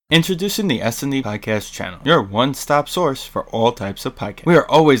Introducing the S&D Podcast channel, your one-stop source for all types of podcasts. We are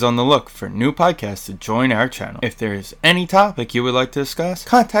always on the look for new podcasts to join our channel. If there is any topic you would like to discuss,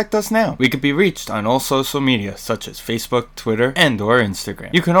 contact us now. We can be reached on all social media such as Facebook, Twitter, and or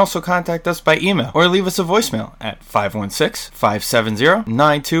Instagram. You can also contact us by email or leave us a voicemail at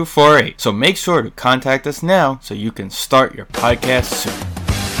 516-570-9248. So make sure to contact us now so you can start your podcast soon.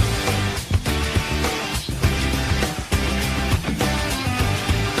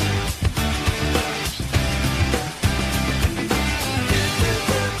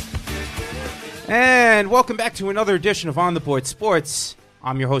 And welcome back to another edition of On the Board Sports.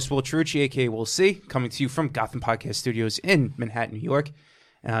 I'm your host, Will Trucci, a.k.a. Will C., coming to you from Gotham Podcast Studios in Manhattan, New York.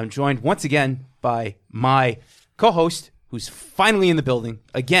 And I'm joined once again by my co-host, who's finally in the building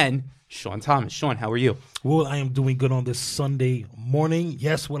again, Sean Thomas. Sean, how are you? Well, I am doing good on this Sunday morning.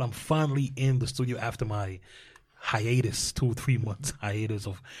 Yes, well, I'm finally in the studio after my hiatus, 2-3 months hiatus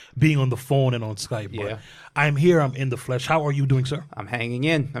of being on the phone and on Skype. Yeah. But I'm here. I'm in the flesh. How are you doing, sir? I'm hanging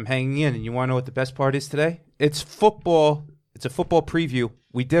in. And you want to know what the best part is today? It's football. It's a football preview.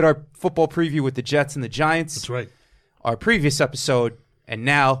 We did our football preview with the Jets and the Giants. That's right. Our previous episode. And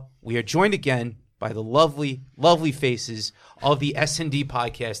now we are joined again by the lovely, lovely faces of the S&D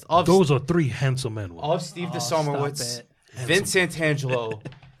podcast. Those are three handsome men. Will. Of Steve DeSomowitz, Vince Santangelo,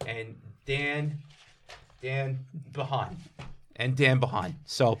 and Dan Behan.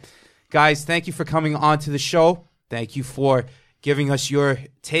 So, guys, thank you for coming on to the show. Thank you for giving us your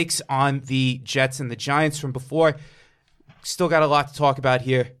takes on the Jets and the Giants from before. Still got a lot to talk about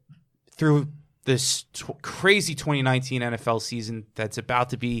here through this crazy 2019 NFL season that's about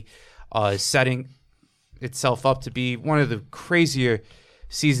to be setting itself up to be one of the crazier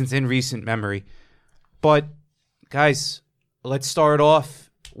seasons in recent memory. But, guys, let's start off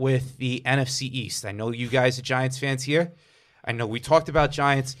with the NFC East. I know you guys are Giants fans here. I know we talked about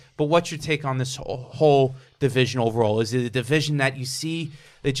Giants, but what's your take on this whole division overall? Is it a division that you see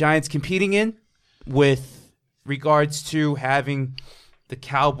the Giants competing in with regards to having the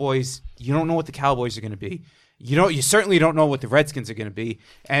Cowboys? You don't know what the Cowboys are going to be. You certainly don't know what the Redskins are going to be.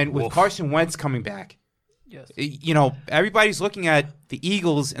 And with Carson Wentz coming back, yes, everybody's looking at the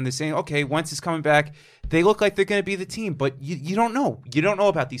Eagles and they're saying, okay, Wentz is coming back. They look like they're going to be the team, but you don't know. You don't know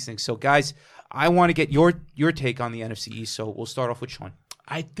about these things. So, guys, I want to get your take on the NFC East, so we'll start off with Sean.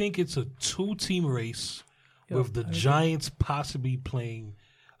 I think it's a two-team race with the Giants possibly playing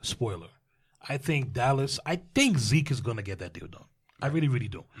a spoiler. I think Zeke is going to get that deal done. I really, really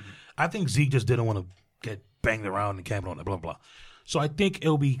do. Mm-hmm. I think Zeke just didn't want to get banged around and camped on it, blah, blah. So I think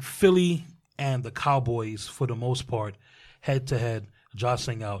it'll be Philly and the Cowboys, for the most part, head-to-head,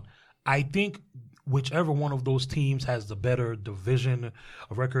 jostling out. I think whichever one of those teams has the better division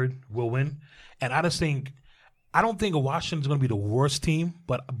record will win. And I don't think Washington's going to be the worst team,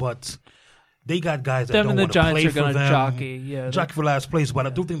 but they got guys that don't want to play for them. Jockey for last place, but I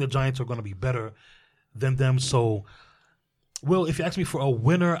do think the Giants are going to be better than them. So, Will, if you ask me for a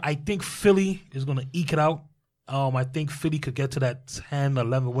winner, I think Philly is going to eke it out. I think Philly could get to that 10,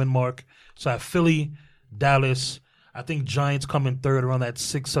 11 win mark. So I have Philly, Dallas. I think Giants come in third around that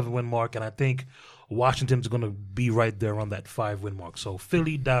 6, 7 win mark. And I think Washington's going to be right there on that 5 win mark. So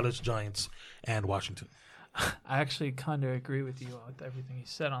Philly, Dallas, Giants, and Washington. I actually kind of agree with you with everything you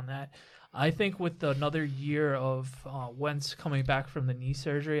said on that. I think with another year of Wentz coming back from the knee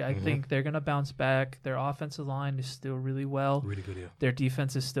surgery, I think they're going to bounce back. Their offensive line is still really well. Really good, yeah. Their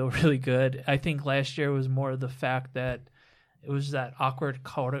defense is still really good. I think last year was more of the fact that it was that awkward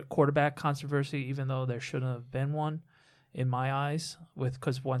quarterback controversy, even though there shouldn't have been one in my eyes,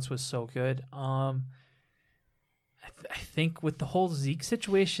 because Wentz was so good. I think with the whole Zeke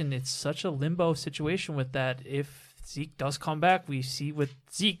situation, it's such a limbo situation with that. If Zeke does come back, we see with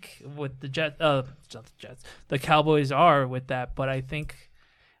Zeke, with the the Cowboys are with that. But I think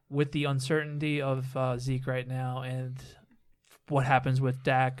with the uncertainty of Zeke right now and what happens with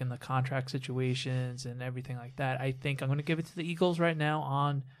Dak and the contract situations and everything like that, I think I'm going to give it to the Eagles right now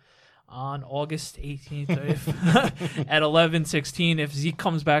on August 18th at 11:16. If Zeke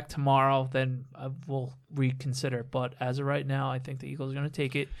comes back tomorrow, then we'll reconsider. But as of right now, I think the Eagles are going to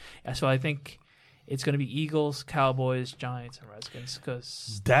take it. So I think it's going to be Eagles, Cowboys, Giants, and Redskins.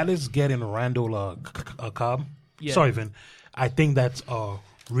 Because Dallas getting Randall Cobb. Yeah. Sorry, Vin. I think that's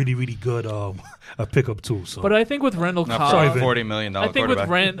really, really good a pickup too. So, but I think with Randall Cobb, $40 million quarterback.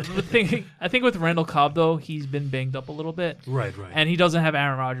 I think with Randall Cobb though, he's been banged up a little bit. Right. And he doesn't have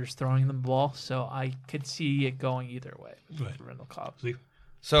Aaron Rodgers throwing the ball, so I could see it going either way with Randall Cobb. See?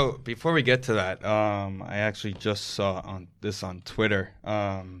 So before we get to that, I actually just saw on Twitter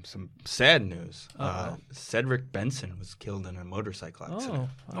some sad news. Cedric Benson was killed in a motorcycle accident.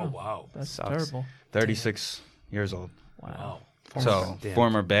 Oh, wow. That's Sucks. terrible. 36 years old. Wow.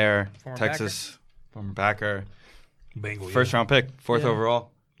 Former Bear, Former Texas, former backer, Bengal, first round pick, fourth Yeah.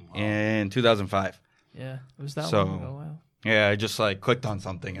 overall in 2005. Yeah, it was that So- long ago. Wow. Yeah, I just clicked on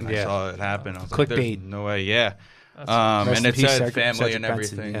something and I Yeah. saw it happen. I was like, "There's Clickbait. no way." Yeah. Rest And in it peace, said Cedric- family and Cedric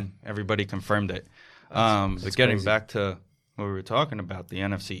Benson, everything. yeah. Everybody confirmed it. That's But getting crazy. back to what we were talking about, the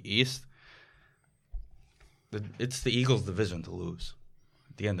NFC East, it's the Eagles' division to lose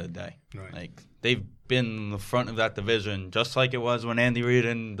at the end of the day. Right. They've been in the front of that division just like it was when Andy Reid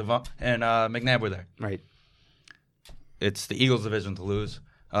and McNabb were there. Right. It's the Eagles' division to lose.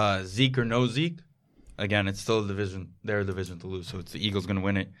 Zeke or no Zeke, again, it's still their division to lose. So it's the Eagles going to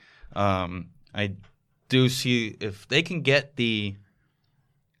win it. I do see if they can get the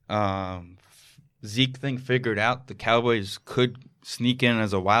Zeke thing figured out, the Cowboys could sneak in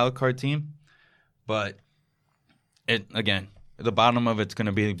as a wild card team. But the bottom of it's going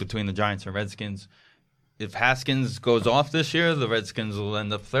to be between the Giants and Redskins. If Haskins goes off this year, the Redskins will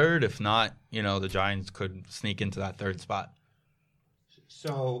end up third. If not, the Giants could sneak into that third spot.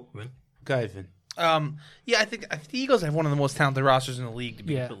 So, Vin? go ahead, Vin. I think the Eagles have one of the most talented rosters in the league, to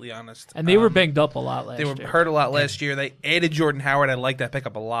be Yeah. completely honest. And they were banged up a lot last They year. were hurt a lot last year. They added Jordan Howard. I like that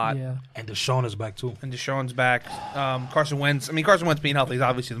pickup a lot. Yeah. And Deshaun is back, too. And Deshaun's back. Carson Wentz. Carson Wentz being healthy is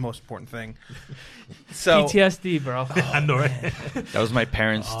obviously the most important thing. So, PTSD, bro. I know, right? That was my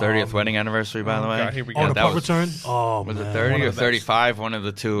parents' 30th wedding anniversary, by the way. God, here we go. Oh, the that punt was- return? Oh, Was man. it 30 One or of the best. 35? One of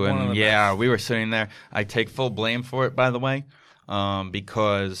the two. One of And the yeah, we were sitting there. I take full blame for it, by the way,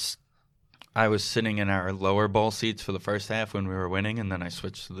 because I was sitting in our lower bowl seats for the first half when we were winning, and then I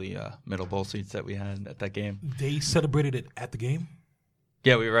switched to the middle bowl seats that we had at that game. They celebrated it at the game?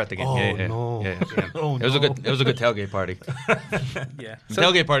 Yeah, we were at the game. Oh, yeah. no. Yeah, yeah. Oh, It was no. a good tailgate party. yeah. The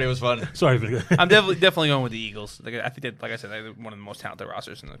tailgate party was fun. Sorry, Vin. I'm definitely going with the Eagles. I think that, like I said, they're one of the most talented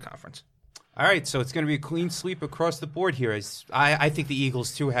rosters in the conference. All right, so it's going to be a clean sweep across the board here. I think the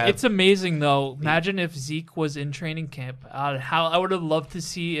Eagles, too, have... It's amazing, though. Imagine if Zeke was in training camp. How I would have loved to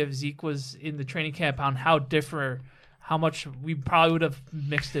see if Zeke was in the training camp on how much we probably would have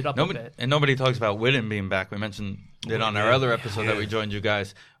mixed it up a bit. And nobody talks about Whitten being back. We mentioned it on our other episode that we joined you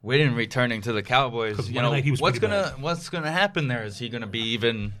guys. Whitten returning to the Cowboys. 'Cause Monday night he was what's pretty what's gonna happen there? Is he gonna be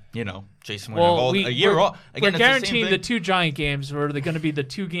even Jason Well, Witten a year off? Again, we're it's guaranteeing the the same two Giant games where they're going to be the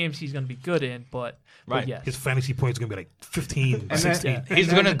two games he's going to be good in, but Right. yes. His fantasy points are going to be like 15, And 16. thing.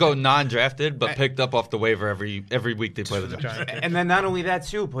 He's gonna go non-drafted, but picked up off the waiver every week they play the Giants. Giants. And then not only that,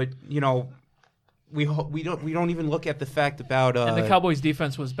 too, but, we don't even look at the fact about... And the Cowboys'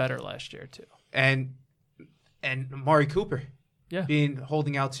 defense was better last year, too. And Amari Cooper Yeah.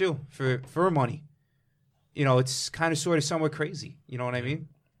 holding out, too, for money. It's kind of sort of somewhat crazy. You know what I mean?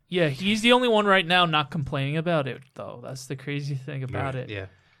 Yeah, he's the only one right now not complaining about it, though. That's the crazy thing about it. Yeah.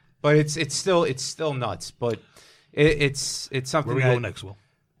 But it's still nuts. But it's something Where we that go next, Will?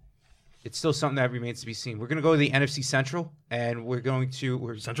 it's still something that remains to be seen. We're going to go to the NFC Central, and we're going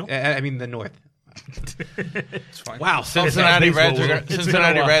to Central? I mean the North. It's fine. Wow, Cincinnati baseball, Reds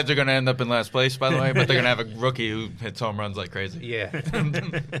Will. are gonna end up in last place, by the way, but they're gonna have a rookie who hits home runs like crazy. Yeah.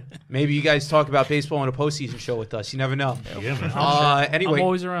 Maybe you guys talk about baseball on a postseason show with us. You never know. Yeah, man. I'm Anyway,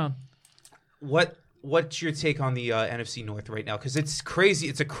 always around. what's your take on the NFC North right now? Because it's crazy.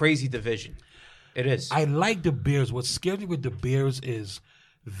 It's a crazy division. It is. I like the Bears. What scares me with the Bears is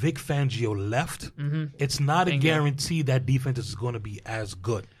Vic Fangio left. It's not a Bingo. guarantee that defense is going to be as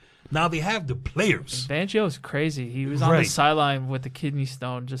good. Now they have the players. Fangio's crazy. He was on the Right. sideline with the kidney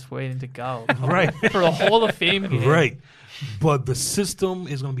stone just waiting to go. Right. For the Hall of Fame game. Right. But the system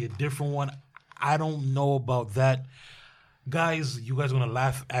is going to be a different one. I don't know about that. Guys, you guys are going to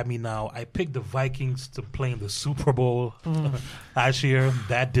laugh at me now. I picked the Vikings to play in the Super Bowl last year.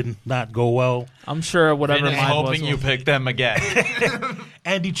 That did not go well. I'm sure whatever And mine hoping was. you pick them again.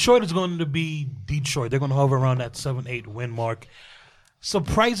 And Detroit is going to be Detroit. They're going to hover around that 7-8 win mark.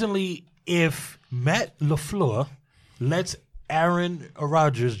 Surprisingly, if Matt LaFleur lets Aaron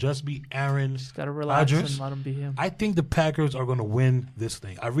Rodgers just be Aaron Got to relax Rodgers, and let him be him. I think the Packers are going to win this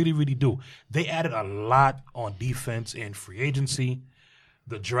thing. I really, really do. They added a lot on defense in free agency,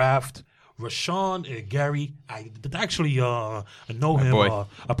 the draft. Rashawn Gary, I actually know him boy.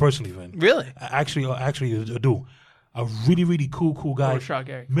 personally, man. Really? I actually do. A really, really cool guy. Rashad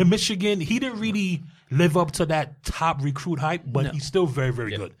Gary. Michigan, he didn't really live up to that top recruit hype, but he's still very,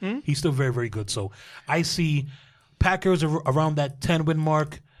 very good. He's still very, very good. So I see Packers around that 10-win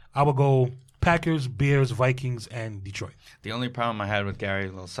mark. I will go Packers, Bears, Vikings, and Detroit. The only problem I had with Gary, a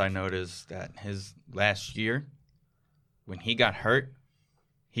little side note, is that his last year, when he got hurt,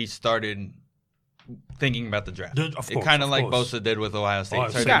 he started thinking about the draft. Kind of like Bosa did with Ohio State. Oh,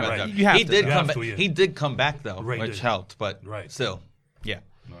 Started yeah, thinking about right. the draft. You have He to, did though. come You back. have to, yeah. He did come back though, Right, which did. helped. But Right. still, yeah.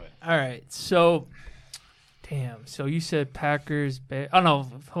 All right, so damn. So you said Packers. Oh no,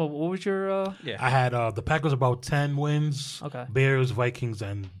 what was your? I had the Packers about 10 wins. Okay. Bears, Vikings,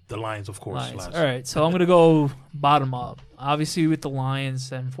 and the Lions, of course. Lions. Last. All right, so I'm gonna go bottom up. Obviously with the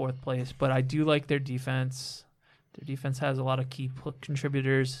Lions in fourth place, but I do like their defense. Their defense has a lot of key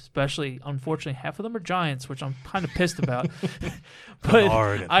contributors, especially, unfortunately, half of them are Giants, which I'm kind of pissed about. But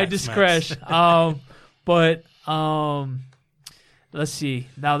Hard I at discresh. Let's see.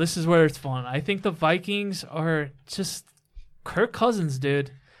 Now this is where it's fun. I think the Vikings are just Kirk Cousins,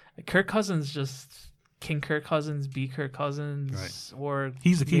 dude. Kirk Cousins just King Kirk Cousins, B Kirk Cousins, or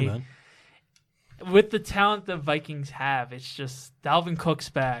He's the key, man. with the talent the Vikings have, it's just Dalvin Cook's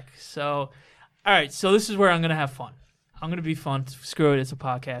back. So, all right. So this is where I'm going to have fun. I'm going to be fun. Screw it. It's a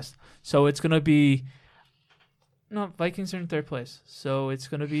podcast. So it's going to be, no, Vikings are in third place. So it's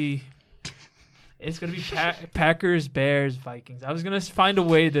going to be Packers, Bears, Vikings. I was going to find a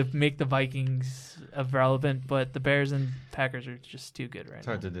way to make the Vikings relevant, but the Bears and Packers are just too good right It's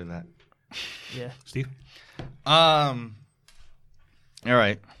now. hard to do that. Yeah. Steve? All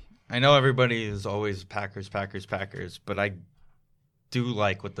right. I know everybody is always Packers, but I do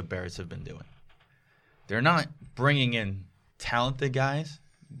like what the Bears have been doing. They're not bringing in talented guys.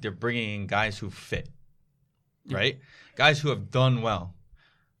 They're bringing in guys who fit, right? Guys who have done well.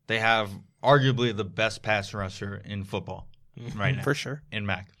 They have arguably the best pass rusher in football right now. For sure. In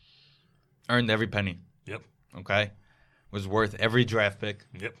Mac. Earned every penny, Yep. okay? Was worth every draft pick.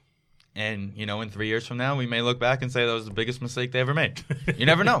 Yep. And, in 3 years from now, we may look back and say that was the biggest mistake they ever made. You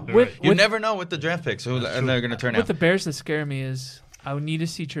never know. With- You never know with the draft picks who they're going to turn With out. the Bears, that scare me is I would need to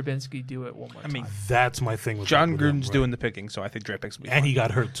see Trubinsky do it one more time. That's my thing with John with them, Gruden's right. doing the picking, so I think draft picks will be And fun. he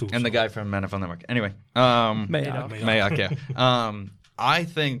got hurt, too. And the so. guy from NFL Network. Anyway, Mayock. Mayock, yeah. I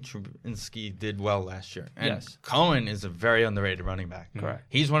think Trubinsky did well last year. And Yes. Cohen is a very underrated running back. Correct.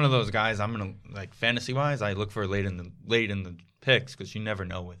 He's one of those guys I'm going to, like, fantasy-wise, I look for late in the picks because you never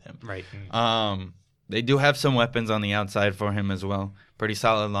know with him. Right. They do have some weapons on the outside for him as well. Pretty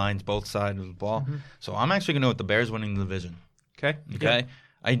solid lines, both sides of the ball. So I'm actually going to go with the Bears winning the division. Okay. Okay?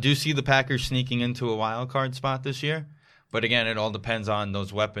 I do see the Packers sneaking into a wild card spot this year. But again, it all depends on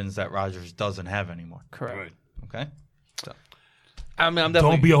those weapons that Rodgers doesn't have anymore. Correct. Right. Okay? I mean, I'm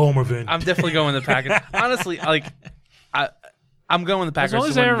definitely. Don't be a homer, Vin. I'm definitely going the Packers. Honestly, I'm going the Packers. As long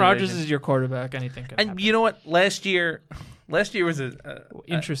as to win Aaron the Rodgers division. is your quarterback, anything can And happen. you know what? Last year was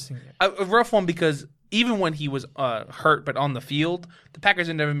Interesting. a rough one because even when he was hurt but on the field, the Packers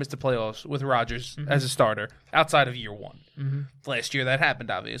had never missed the playoffs with Rodgers as a starter outside of year one. Last year that happened,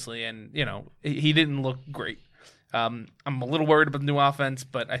 obviously, and he didn't look great. I'm a little worried about the new offense,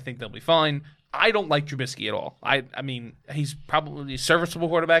 but I think they'll be fine. I don't like Trubisky at all. I mean, he's probably a serviceable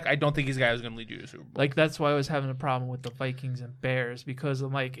quarterback. I don't think he's a guy who's going to lead you to the Super Bowl. Like, that's why I was having a problem with the Vikings and Bears, because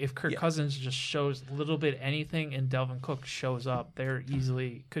I'm like, if Kirk Cousins just shows a little bit anything and Dalvin Cook shows up, they're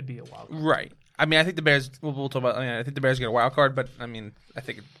easily could be a wild card. Right. I mean, I think the Bears. We'll talk about. I think the Bears get a wild card, but I mean, I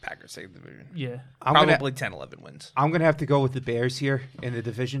think the Packers take the division. Yeah. Probably 10-11 wins. I'm going to have to go with the Bears here in the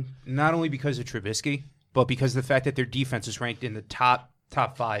division, not only because of Trubisky, but because of the fact that their defense is ranked in the top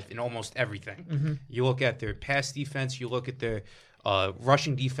 5 in almost everything. You look at their pass defense, you look at their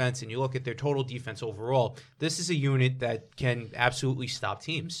rushing defense, and you look at their total defense overall. This is a unit that can absolutely stop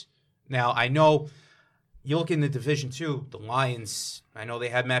teams. Now, I know you look in the division too, the Lions, I know they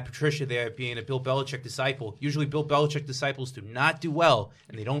had Matt Patricia there being a Bill Belichick disciple. Usually Bill Belichick disciples do not do well,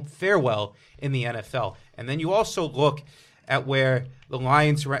 and they don't fare well in the NFL. And then you also look at where the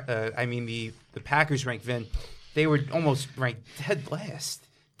Lions, the Packers rank, Vin. They were almost ranked dead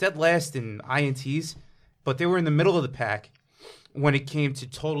last in INTs, but they were in the middle of the pack when it came to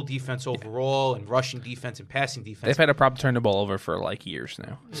total defense overall and rushing defense and passing defense. They've had a problem turn the ball over for like years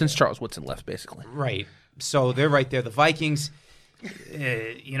now, since Charles Woodson left, basically. Right. So they're right there. The Vikings,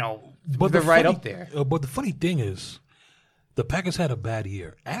 they're the right funny- up there. But the funny thing is, the Packers had a bad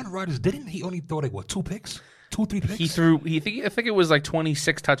year. Aaron Rodgers, didn't he only throw 2 picks? 2-3 picks? He threw. I think it was like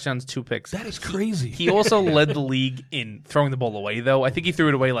 26 touchdowns, 2 picks. That is crazy. He also led the league in throwing the ball away, though. I think he threw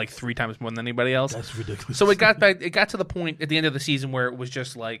it away like 3 times more than anybody else. That's ridiculous. So it got to the point at the end of the season where it was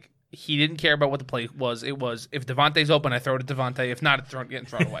just like he didn't care about what the play was. It was, if Devontae's open, I throw it to Devontae. If not, it's getting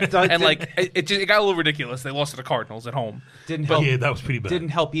thrown away. And like it got a little ridiculous. They lost to the Cardinals at home. Didn't help. Yeah, that was pretty bad. Didn't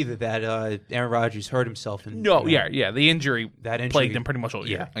help either that Aaron Rodgers hurt himself. And No, yeah. The injury that plagued him pretty much all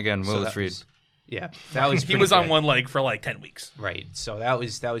year. Again, So Willis that Reed. was- Yeah, that was. He pretty was on bad. one leg for like 10 weeks. Right. So that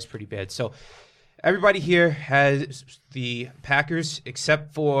was pretty bad. So everybody here has the Packers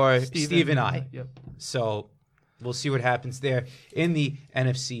except for Steve and I. Yep. So we'll see what happens there in the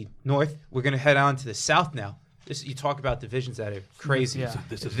NFC North. We're going to head on to the South now. You talk about divisions that are crazy. Yeah.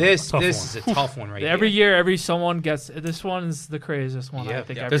 This is This a tough is one. a tough one right Every here. year, someone gets this one's the craziest one. I Yeah,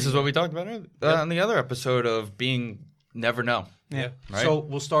 think yeah. every This is year. what we talked about earlier, on the other episode of being never know. Yeah. Right. So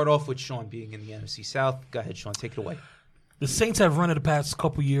we'll start off with Sean being in the NFC South. Go ahead, Sean. Take it away. The Saints have run it the past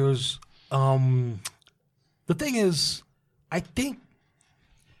couple years. The thing is, I think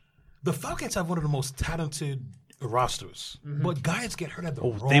the Falcons have one of the most talented rosters, but guys get hurt at the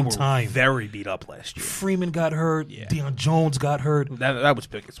wrong time. very beat up last year. Freeman got hurt. Deion Jones got hurt. That was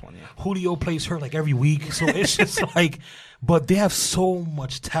Pickett's one, yeah. Julio plays hurt like every week. So it's just like, but they have so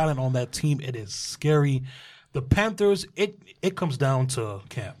much talent on that team. It is scary. The Panthers, it comes down to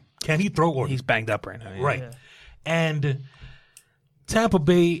Cam. Can he throw or He's banged up right now. Yeah. right? Yeah. And Tampa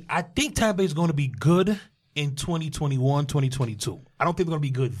Bay, I think Tampa Bay is going to be good in 2021, 2022. I don't think they're going to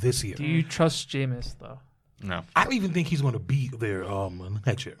be good this year. Do you trust Jameis though? No. I don't even think he's going to be there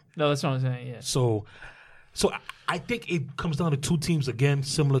next year. No, that's what I'm saying. Yeah. So I think it comes down to two teams again,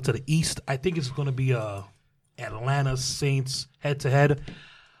 similar to the East. I think it's going to be Atlanta Saints head to head,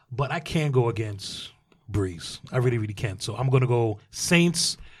 but I can't go against Breeze. I really, really can't. So I'm going to go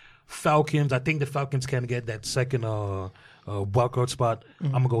Saints, Falcons. I think the Falcons can get that second wildcard spot. I'm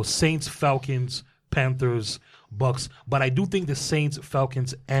going to go Saints, Falcons, Panthers, Bucks. But I do think the Saints,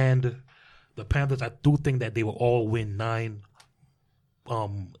 Falcons, and the Panthers, I do think that they will all win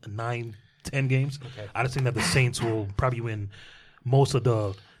 10 games. Okay. I just think that the Saints will probably win most of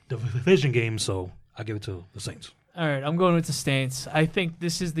the division games, so I give it to the Saints. All right, I'm going with the Saints. I think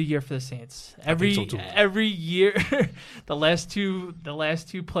this is the year for the Saints. Every so, too. every year, the last two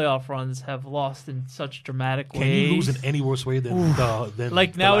playoff runs have lost in such dramatic Can ways. you lose in any worse way than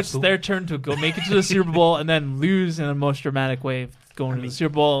Like the now, last it's two? their turn to go make it to the Super Bowl and then lose in the most dramatic way, going to the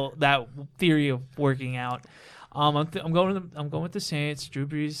Super Bowl. That theory of working out. I'm going with the Saints. Drew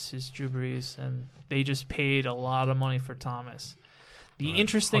Brees is Drew Brees, and they just paid a lot of money for Thomas. The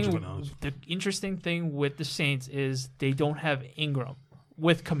interesting thing with the Saints is they don't have Ingram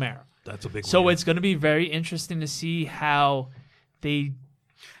with Kamara. That's a big So one. it's going to be very interesting to see how they.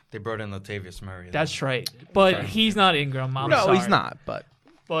 They brought in Latavius Murray. That's right, but he's not Ingram. I'm No, sorry. he's not, but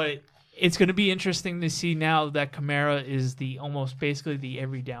But it's going to be interesting to see now that Kamara is the almost basically the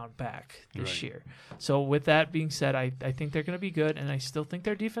every down back this year. So with that being said, I think they're going to be good, and I still think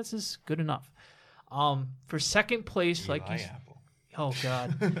their defense is good enough. For second place, like you, oh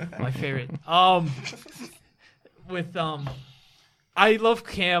god, my favorite. I love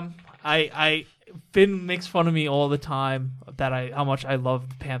Cam. Finn makes fun of me all the time that how much I love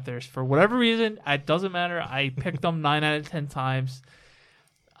the Panthers. For whatever reason, it doesn't matter. I picked them 9 out of 10 times.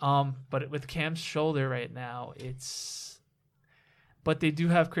 But with Cam's shoulder right now, but they do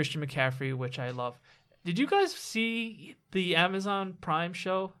have Christian McCaffrey, which I love. Did you guys see the Amazon Prime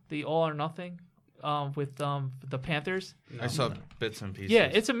show, the All or Nothing, with the Panthers? I saw bits and pieces. Yeah,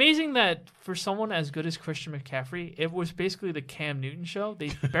 it's amazing that for someone as good as Christian McCaffrey, it was basically the Cam Newton show. They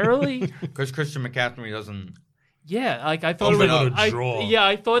barely, because Christian McCaffrey doesn't. yeah, like I thought. Open It would, up a draw.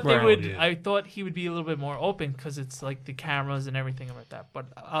 I thought they Right. would. Yeah. I thought he would be a little bit more open because it's like the cameras and everything like that. But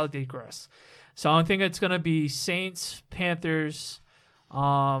I'll digress. So I think it's gonna be Saints, Panthers,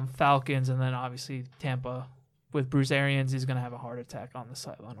 Falcons, and then obviously Tampa. With Bruce Arians, he's gonna have a heart attack on the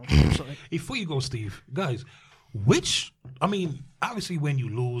sideline. Unfortunately. Before you go, Steve, guys, obviously when you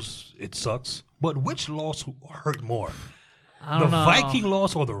lose, it sucks, but which loss hurt more? I The don't know. Viking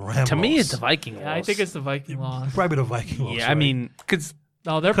loss or the Ram to me, loss? it's the Viking loss. Yeah, I think it's the Viking loss. Probably the Viking loss. Yeah, I right? mean, because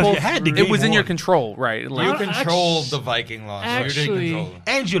No, they're 'Cause you both. had to really- it was in your won. control, right? You Like, controlled the Viking loss. You actually- didn't control it.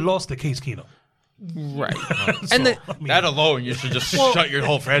 And you lost to Case Keenum. right. So, And the, I mean, That alone, you should just shut your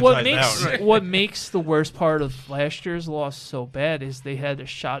whole What franchise makes down. what makes the worst part of last year's loss so bad is they had a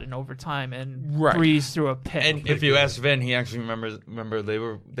shot in overtime and Right. Breeze through a pick. And if you ask Vin, he actually remember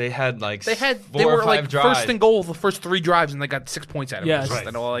they had like they four were or five like drives. first and goal the first 3 drives, and they got 6 points out of Yes. it. Right.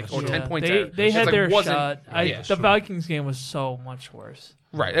 And all, like, or That's 10 true. points out they of it. they It's had just, their like, wasn't- shot. Yeah. The Vikings game was so much worse.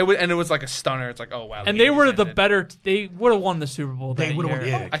 Right. It was like a stunner. It's like, oh, wow. And the they were Eagles the ended. better. They would have won the Super Bowl. They that would have won,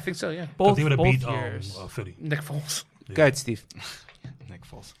 year. yeah. I think so, yeah. Both, they would have both beat years. Philly. Nick Foles. Go ahead, Steve. Nick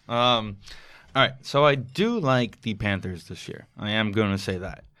Foles. All right, so I do like the Panthers this year. I am going to say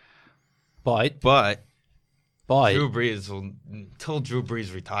that. But Drew Brees until Drew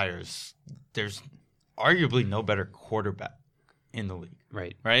Brees retires, there's arguably no better quarterback in the league.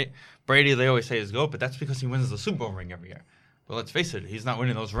 Right? Brady, they always say is GOAT, but that's because he wins the Super Bowl ring every year. But let's face it, he's not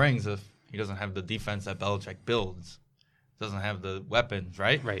winning those rings if he doesn't have the defense that Belichick builds, doesn't have the weapons,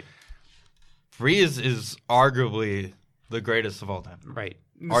 right? Right. Brees is arguably the greatest of all time. Right.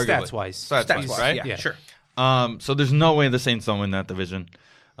 Arguably. Stats-wise, right? Yeah, sure. So there's no way the Saints don't win that division.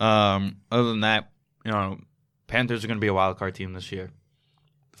 Other than that, Panthers are going to be a wild card team this year.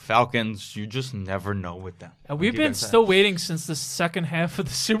 Falcons, you just never know with them. And we've been still waiting since the second half of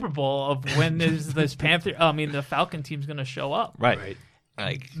the Super Bowl of when is this the Falcon team's going to show up. Right.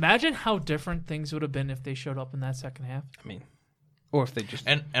 Like, imagine how different things would have been if they showed up in that second half. I mean, or if they just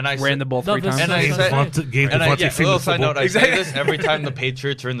and I ran the ball 3 times. And I said, little side note, I Exactly. say this every time the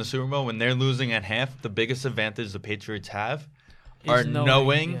Patriots are in the Super Bowl, when they're losing at half, the biggest advantage the Patriots have are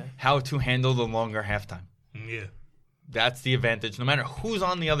knowing how to handle the longer halftime. Yeah. That's the advantage. No matter who's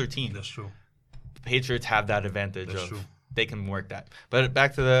on the other team. That's true. The Patriots have that advantage. That's true. They can work that. But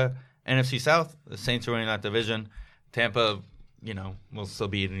back to the NFC South, the Saints are winning that division. Tampa, will still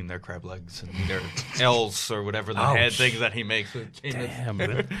be eating their crab legs and their L's or whatever the head things that he makes. Damn.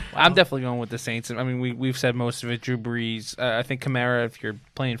 I'm definitely going with the Saints. I mean, we've said most of it. Drew Brees. I think Kamara, if you're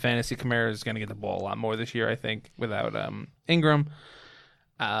playing fantasy, Kamara is going to get the ball a lot more this year, I think, without Ingram.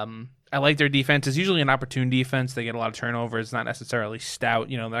 I like their defense. It's usually an opportune defense. They get a lot of turnovers. Not necessarily stout.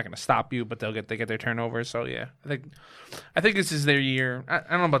 They're not going to stop you, but they get their turnovers. So yeah, I think this is their year. I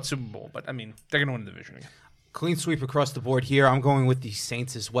don't know about Super Bowl, but I mean they're going to win the division again. Clean sweep across the board here. I'm going with the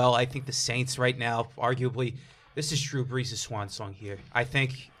Saints as well. I think the Saints right now, arguably, this is Drew Brees' swan song here. I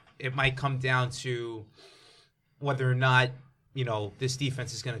think it might come down to whether or not this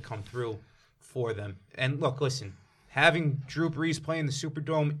defense is going to come through for them. And look, listen. Having Drew Brees play in the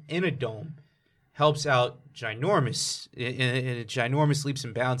Superdome in a dome helps out ginormous leaps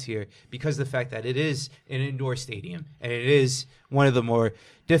and bounds here because of the fact that it is an indoor stadium and it is one of the more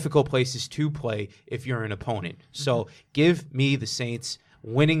difficult places to play if you're an opponent. So give me the Saints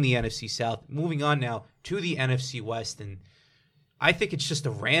winning the NFC South. Moving on now to the NFC West, and I think it's just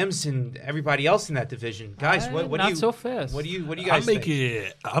the Rams and everybody else in that division. Guys, what do you not so fast. What do you guys think?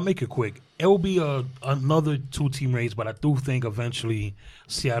 I'll make it quick. It will be another 2-team race, but I do think eventually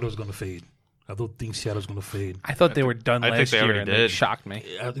Seattle's going to fade. I don't think Seattle's going to fade. I thought they were done I think last they year, already and did. it shocked me.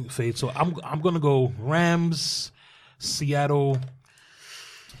 I think fade. So I'm going to go Rams, Seattle,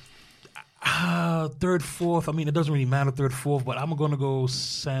 third, fourth. I mean, it doesn't really matter third, fourth, but I'm going to go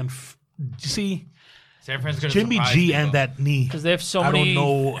San Francisco. Jimmy G and that knee. Because they have so I many don't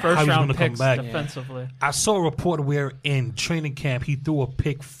know how he's first-round gonna come picks back. defensively. I saw a report where in training camp he threw a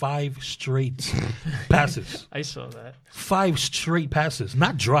pick 5 straight passes. I saw that. 5 straight passes,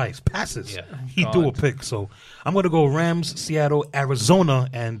 not drives, passes. Yeah. He threw a pick. So I'm going to go Rams, Seattle, Arizona,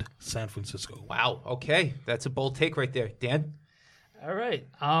 and San Francisco. Wow. Okay, that's a bold take right there, Dan. All right.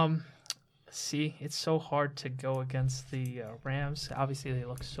 See, it's so hard to go against the Rams. Obviously, they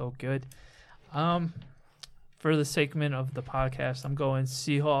look so good. For the segment of the podcast, I'm going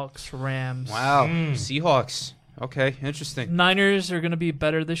Seahawks, Rams. Wow, Seahawks. Okay, interesting. Niners are going to be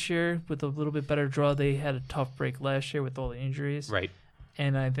better this year with a little bit better draw. They had a tough break last year with all the injuries. Right.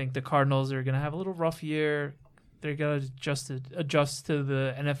 And I think the Cardinals are going to have a little rough year. They're going to adjust to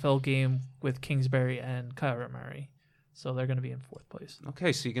the NFL game with Kingsbury and Kyler Murray. So they're going to be in 4th place.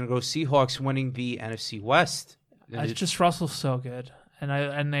 Okay, so you're going to go Seahawks winning the NFC West. It's just Russell's so good. And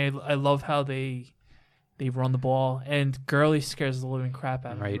I love how they run the ball, and Gurley scares the living crap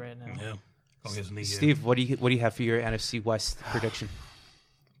out of me right now. Yeah. Steve, what do you have for your NFC West prediction?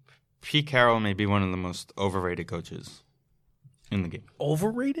 Pete Carroll may be one of the most overrated coaches in the game.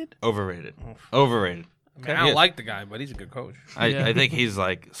 Overrated? Overrated. I Overrated. mean, I don't like the guy, but he's a good coach. I think he's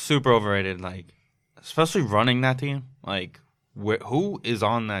super overrated. Especially running that team. Who is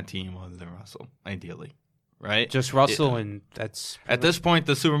on that team other than Russell? Ideally. Right? Just Russell, and that's... At this point,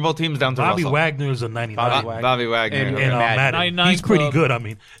 the Super Bowl team's down to Bobby Russell. Wagner is a 99. Bobby Wagner. And Madden. 99 He's pretty club. good, I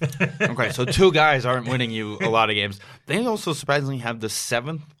mean. Okay, so 2 guys aren't winning you a lot of games. They also surprisingly have the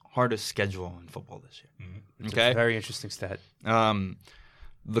 7th hardest schedule in football this year. It's Okay? a very interesting stat.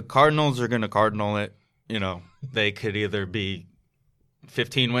 The Cardinals are going to cardinal it. They could either be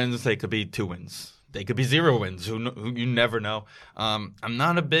 15 wins, they could be 2 wins. They could be 0 wins. Who you never know. I'm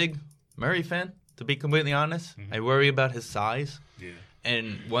not a big Murray fan, to be completely honest. I worry about his size. Yeah.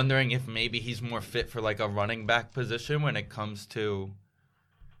 And wondering if maybe he's more fit for a running back position when it comes to,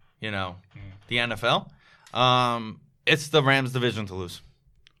 the NFL. It's the Rams division to lose.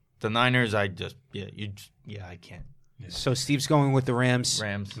 The Niners, I can't. So Steve's going with the Rams.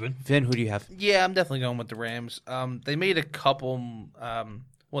 Rams. Vin, who do you have? Yeah, I'm definitely going with the Rams. They made a couple.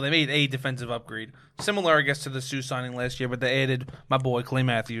 They made a defensive upgrade, similar, I guess, to the Sue signing last year, but they added my boy Clay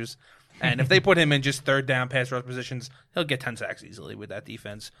Matthews. And if they put him in just third down pass rush positions, he'll get 10 sacks easily with that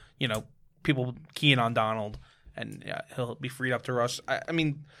defense. You know, people keying on Donald, and he'll be freed up to rush. I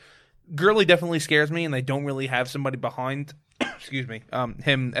mean, Gurley definitely scares me, and they don't really have somebody behind excuse me,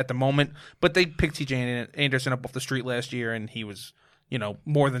 him at the moment. But they picked T.J. Anderson up off the street last year, and he was,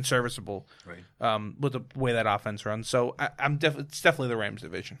 more than serviceable with the way that offense runs. So it's definitely the Rams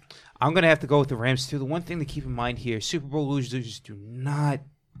division. I'm going to have to go with the Rams, too. The one thing to keep in mind here, Super Bowl losers do not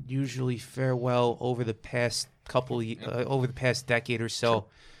usually fare well over the past over the past decade or so.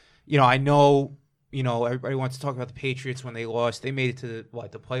 I know, everybody wants to talk about the Patriots when they lost. They made it to the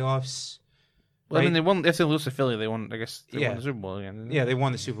playoffs. Well, right? I mean, they won. If they lose to Philly, they won. I guess they won the Super Bowl again. Yeah, they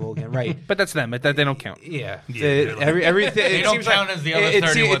won the Super Bowl again, right? But that's them. They don't count. Yeah, Everything. They don't count as the other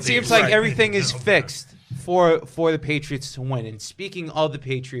 31 It seems like everything is fixed for the Patriots to win. And speaking of the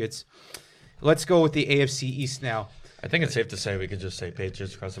Patriots, let's go with the AFC East now. I think it's safe to say we could just say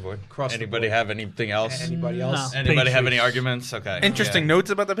Patriots across the board. Anybody have anything else? Anybody else? No. Anybody have any arguments? Okay. Interesting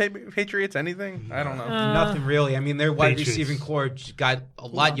notes about the Patriots? Anything? I don't know. Nothing really. I mean, their wide Patriots. receiving core got a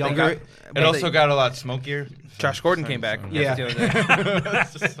lot younger. It also got a lot smokier. Josh Gordon came back. Yeah. The other day.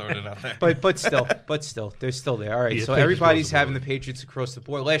 Let's just sort it out there. But still, they're still there. All right, Yeah, so Patriots everybody's across the having the board. Patriots across the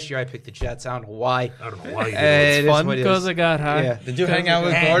board. Last year I picked the Jets. I don't know why. I don't know why you did It is fun what it Because is. I got high. Yeah. Did you hang out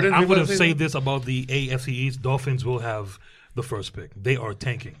with And Gordon? I'm going to before the say season? this about the AFC East. Dolphins will have the first pick. They are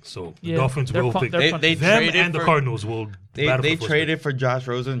tanking. So the Yeah, Dolphins they're will fun- pick they're them They and traded the for- Cardinals will battle They for first traded pick. for Josh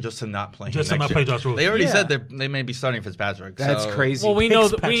Rosen just to not play him Just to next not year. play Josh Rosen. They already Yeah. said they may be starting Fitzpatrick. That's so- crazy. Well, we know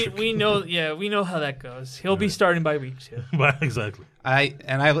that Fitzpatrick. we know how that goes. He'll be starting by week 2. Right, exactly.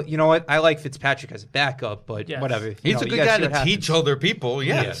 You know what? I like Fitzpatrick as a backup, but Yes. whatever. He's a good guy to teach other people.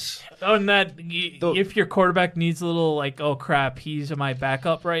 Yes. Oh, and if your quarterback needs a little oh crap, he's my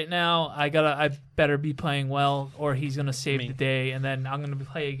backup right now. I better be playing well, or he's gonna save the day, and then I'm gonna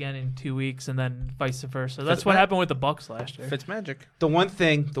play again in 2 weeks, and then vice versa. That's what happened with the Bucks last year. Fitzmagic. The one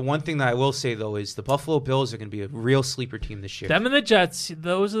thing that I will say though is the Buffalo Bills are going to be a real sleeper team this year. Them and the Jets,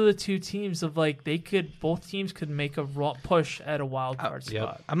 those are the two teams of both teams could make a push at a wild card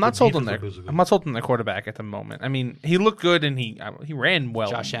spot. I'm not The sold on defense their. is good. I'm not sold on their quarterback at the moment. I mean, he looked good and he ran well.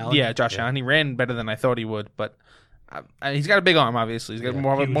 Josh Allen? Yeah, Josh Allen. He ran better than I thought he would, but he's got a big arm. Obviously, he's got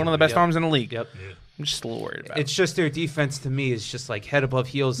one of the best arms in the league. Yep. I'm just a little worried about. It's just their defense to me is just head above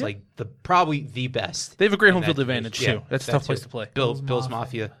heels, probably the best. They have a great in home that field division. advantage Yeah, too. That's a that tough place too. to play. Bills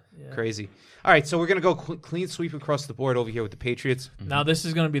Mafia. Crazy. All right, so we're going to go clean sweep across the board over here with the Patriots. Now this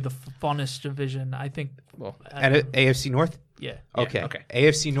is going to be the funnest division, I think. Well, And AFC North? Yeah. Okay. okay.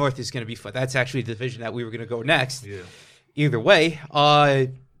 AFC North is going to be fun. That's actually the division that we were going to go next. Yeah. Either way,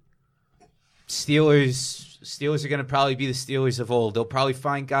 Steelers are going to probably be the Steelers of old. They'll probably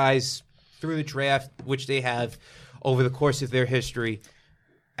find guys through the draft, which they have over the course of their history,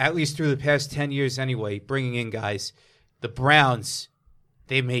 at least through the past 10 years anyway, bringing in guys. The Browns,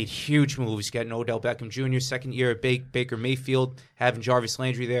 they made huge moves, getting Odell Beckham Jr., second year at Baker Mayfield, having Jarvis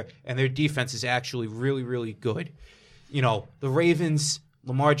Landry there, and their defense is actually really, really good. The Ravens,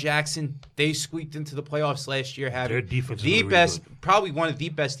 Lamar Jackson, they squeaked into the playoffs last year, having Their defense is the really, really best, good. probably one of the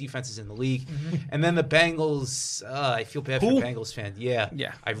best defenses in the league. And then the Bengals, I feel bad for Who? a Bengals fan. Yeah,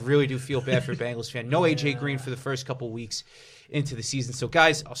 Yeah. I really do feel bad for a Bengals fan. No AJ Green for the first couple weeks into the season. So,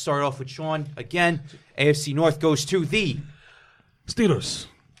 guys, I'll start off with Sean. Again, AFC North goes to the Steelers.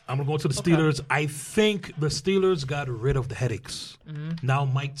 I'm going to go to the Steelers. I think the Steelers got rid of the headaches. Now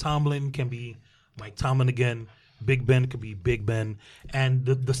Mike Tomlin can be Mike Tomlin again. Big Ben could be Big Ben. And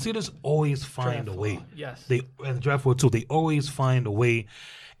the Steelers always find a way. Yes. And the draft world too. They always find a way.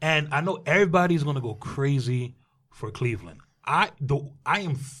 And I know everybody's going to go crazy for Cleveland. I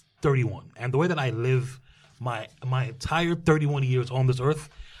am 31. And the way that I live my entire 31 years on this earth,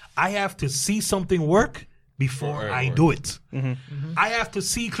 I have to see something work before I do it. I have to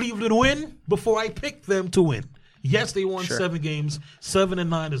see Cleveland win before I pick them to win. Yes, they won 7 games.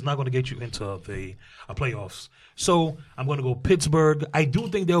 7-9 is not going to get you into the playoffs. So I'm going to go Pittsburgh. I do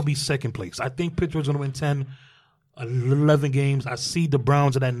think they'll be second place. I think Pittsburgh's going to win 10, 11 games. I see the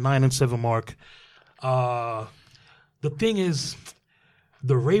Browns at that 9-7 mark. The thing is,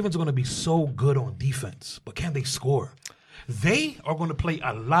 the Ravens are going to be so good on defense, but can they score? They are going to play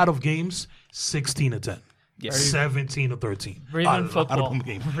a lot of games 16-10. 17-13. Raven A football. lot of them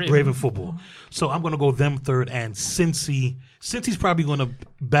games. Raven football. So I'm going to go them third, and Cincy's probably going to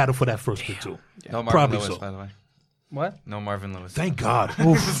battle for that first pick too. No Marvin Probably Lewis, so. by the way. What? No Marvin Lewis. Thank God.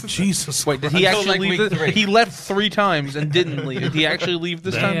 Oof, Jesus. Wait, did he Until, actually like, leave? week 3. He left 3 times and didn't leave. Did he actually leave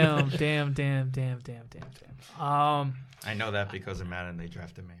this time? Damn. I know that because of Madden they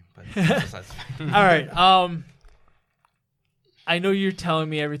drafted me. But besides All right. I know you're telling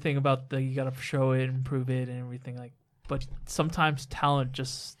me everything about you got to show it, improve it, and everything but sometimes talent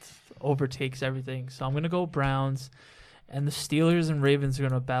just overtakes everything. So I'm gonna go Browns, and the Steelers and Ravens are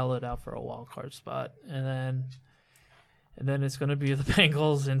gonna battle it out for a wild card spot, and then it's gonna be the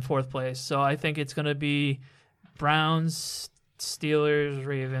Bengals in 4th place. So I think it's gonna be Browns, Steelers,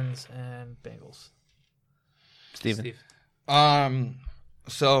 Ravens, and Bengals. Steven.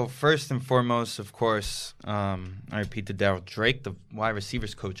 So first and foremost, of course, I repeat to Darryl Drake, the wide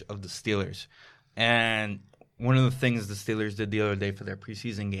receivers coach of the Steelers. And one of the things the Steelers did the other day for their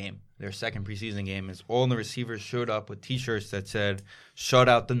preseason game, their second preseason game, is all the receivers showed up with T-shirts that said, "Shut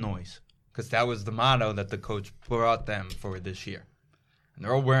out the noise," because that was the motto that the coach brought them for this year. And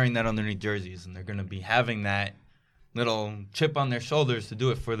they're all wearing that underneath jerseys, and they're going to be having that little chip on their shoulders to do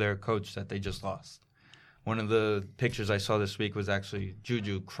it for their coach that they just lost. One of the pictures I saw this week was actually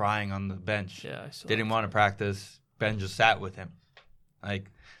Juju crying on the bench. Yeah, I saw. Didn't want to practice. Ben just sat with him. Like,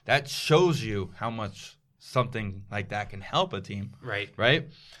 that shows you how much something like that can help a team. Right. Right?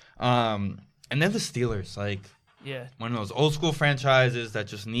 And then the Steelers, like, Yeah. one of those old school franchises that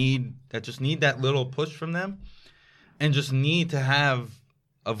just need that little push from them and just need to have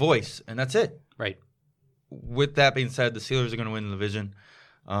a voice, and that's it. Right. With that being said, the Steelers are going to win the division.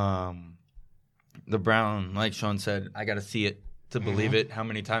 The Brown, like Sean said, I got to see it to believe it. How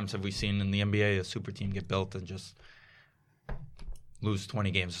many times have we seen in the NBA a super team get built and just lose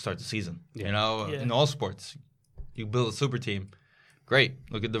 20 games to start the season? Yeah. You know, in all sports, you build a super team. Great.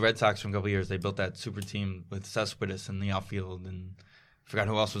 Look at the Red Sox from a couple of years. They built that super team with Cespedes in the outfield, and I forgot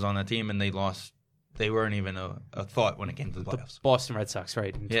who else was on that team, and they lost. They weren't even a thought when it came to the playoffs. The Boston Red Sox,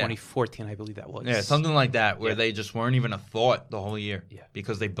 right? In Yeah. 2014, I believe that was. Yeah, something like that, where Yeah. they just weren't even a thought the whole year Yeah.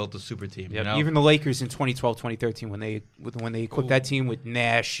 because they built a super team. Yep. You know? Even the Lakers in 2012, 2013, when they equipped that team with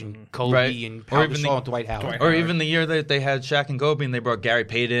Nash and Kobe Right. and Or Pau even Gasol the- and Dwight Howard. Or even the year that they had Shaq and Kobe and they brought Gary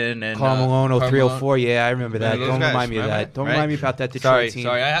Payton and Karl Malone, Karl 0304. Yeah, I remember that. those Don't guys, remind me of remember? that. Don't Right? remind me about that Detroit Sorry, team.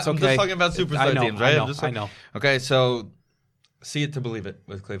 sorry. It's I'm okay. just talking about superstar I know, teams, right? I know. Okay, so see it to believe it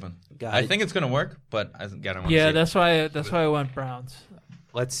with Cleveland. Got I it. think it's going to work, but I got to Yeah, see that's why I went Browns.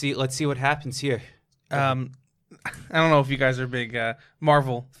 Let's see what happens here. I don't know if you guys are big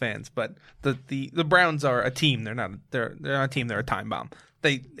Marvel fans, but the Browns are a team. They're not a team. They're a time bomb.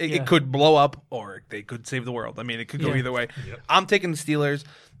 It could blow up or they could save the world. I mean, it could go Yeah. either way. I'm taking the Steelers.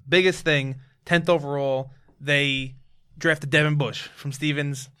 Biggest thing, 10th overall. They drafted Devin Bush from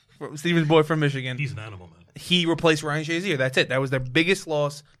Stevens boy from Michigan. He's an animal, man. He replaced Ryan Shazier. That's it. That was their biggest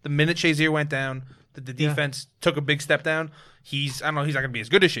loss. The minute Shazier went down, the defense took a big step down. I don't know. He's not going to be as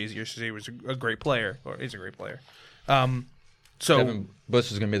good as Shazier. Shazier was a great player, or is a great player. So Devin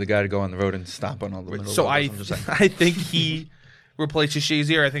Bush is going to be the guy to go on the road and stop on all the little So logos, I I'm just saying. I think he replaces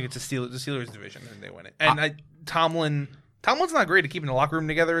Shazier. I think it's the Steelers division and they win it. And Tomlin's not great at keeping the locker room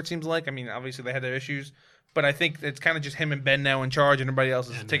together. It seems like. I mean, obviously they had their issues, but I think it's kind of just him and Ben now in charge, and everybody else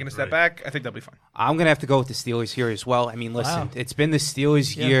is taking a step back. I think they'll be fine. I'm going to have to go with the Steelers here as well. I mean, listen, it's been the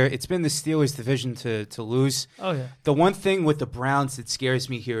Steelers year. It's been the Steelers division to lose. Oh yeah. The one thing with the Browns that scares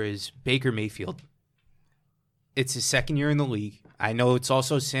me here is Baker Mayfield. It's his second year in the league. I know it's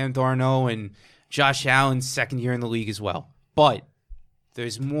also Sam Darnold and Josh Allen's second year in the league as well. But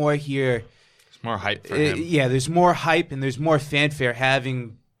there's more here. It's more hype for him. Yeah, there's more hype and there's more fanfare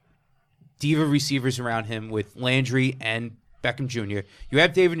having diva receivers around him with Landry and Beckham Jr. You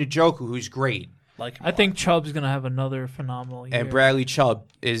have David Njoku, who's great. I think Chubb's gonna have another phenomenal year. And Bradley Chubb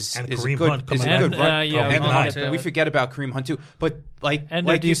is And a Kareem good, Hunt is a coming good back. run. Yeah, and Hunt, Hunt. We forget about Kareem Hunt too. But like and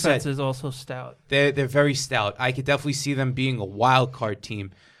their like you defense said, is also stout. they're very stout. I could definitely see them being a wild card team.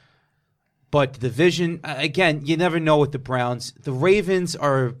 But the division, again, you never know with the Browns. The Ravens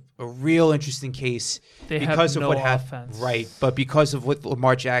are a real interesting case They have because of no what happened. offense. Right, but because of what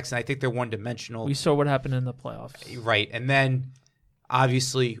Lamar Jackson, I think they're one-dimensional. We saw what happened in the playoffs. Right, and then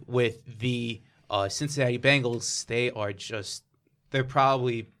obviously with the Cincinnati Bengals, they're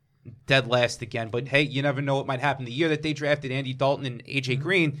probably dead last again. But hey, you never know what might happen. The year that they drafted Andy Dalton and A.J.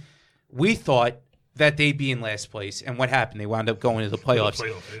 Green, we thought that they'd be in last place. And what happened? They wound up going to the playoffs.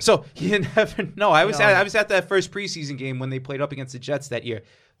 So you never know. I was at that first preseason game when they played up against the Jets that year.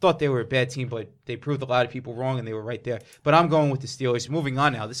 Thought they were a bad team, but they proved a lot of people wrong, and they were right there. But I'm going with the Steelers. Moving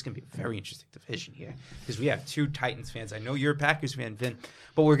on now, this is going to be a very interesting division here because we have two Titans fans. I know you're a Packers fan, Vin,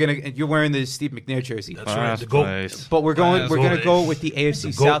 but you're wearing the Steve McNair jersey. That's right. The GOAT. But we're going to Goat. go with the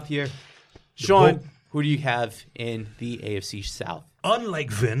AFC The GOAT. South here. Sean, GOAT. Who do you have in the AFC South?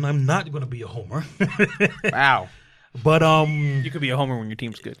 Unlike Vin, I'm not going to be a homer. Wow. But You could be a homer when your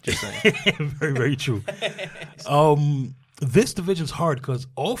team's good. Just saying. very, very true. This division's hard because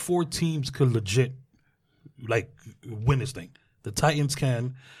all 4 teams could legit win this thing. The Titans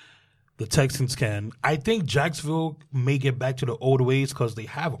can, the Texans can. I think Jacksonville may get back to the old ways because they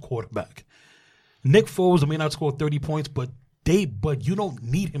have a quarterback. Nick Foles may not score 30 points, but you don't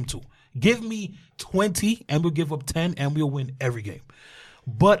need him to. Give me 20 and we'll give up 10 and we'll win every game.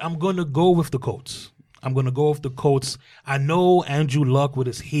 But I'm going to go with the Colts. I know Andrew Luck with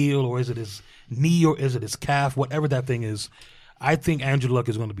his heel, or is it his knee, or is it his calf, whatever that thing is. I think Andrew Luck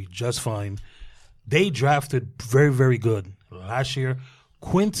is going to be just fine. They drafted very, very good last year.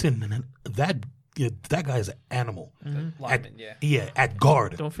 Quentin, that guy is an animal. Lineman, at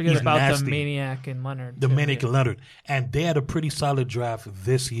guard. Don't forget He's about nasty. the Maniac and Leonard. The too, Maniac and Leonard. And they had a pretty solid draft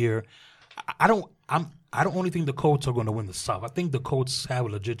this year. I don't only think the Colts are going to win the South. I think the Colts have a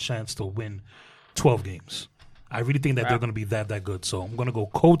legit chance to win 12 games. I really think that they're going to be that good. So I'm going to go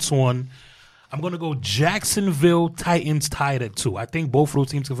Colts 1. I'm going to go Jacksonville Titans tied at 2. I think both of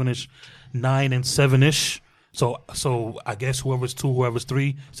those teams can finish 9 and 7-ish. So I guess whoever's 2, whoever's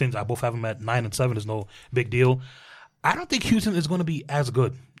 3, since I both have them at 9 and 7, is no big deal. I don't think Houston is going to be as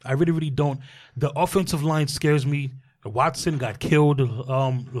good. I really, really don't. The offensive line scares me. Watson got killed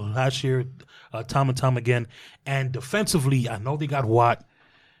last year, time and time again. And defensively, I know they got Watt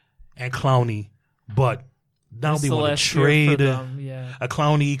and Clowney, but now It's they the want to last year trade for them, yeah. a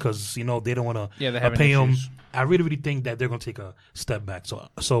Clowney because they don't want Yeah, to they're having pay him. issues. I really, really think that they're going to take a step back.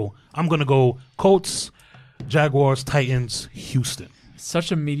 So I'm going to go Colts, Jaguars, Titans, Houston.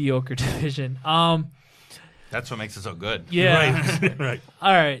 Such a mediocre division. That's what makes it so good. Yeah. Right, right.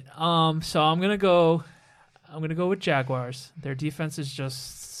 All right. So I'm gonna go with Jaguars. Their defense is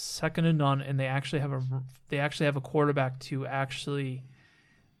just second to none, and they actually have a quarterback to actually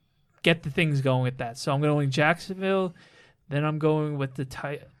get the things going with that. So I'm going Jacksonville. Then I'm going with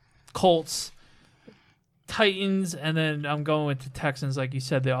the Colts, Titans, and then I'm going with the Texans. Like you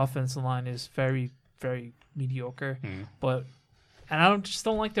said, the offensive line is very, very mediocre, and I just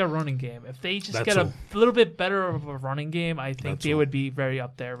don't like their running game. If they just get a little bit better of a running game, I think they would be very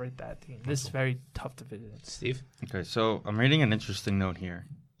up there with that team. This is very tough division. Steve? Okay, so I'm reading an interesting note here.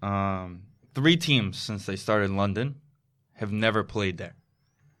 3 teams since they started in London have never played there.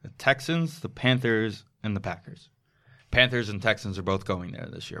 The Texans, the Panthers, and the Packers. Panthers and Texans are both going there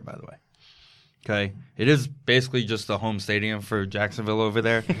this year, by the way. Okay, it is basically just a home stadium for Jacksonville over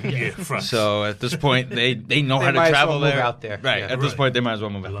there. So at this point, they know how to might as travel well move there. out there. Right. Yeah. At this point, they might as well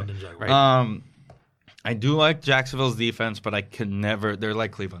move The out London there. Jaguars. I do like Jacksonville's defense, but I could never. They're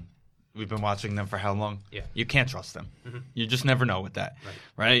like Cleveland. We've been watching them for how long? Yeah. You can't trust them. You just never know with that.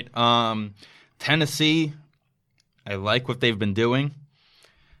 Right. Tennessee, I like what they've been doing.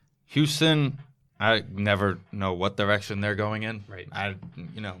 Houston, I never know what direction they're going in. Right.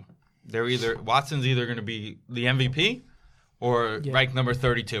 They're Watson's either going to be the MVP or ranked number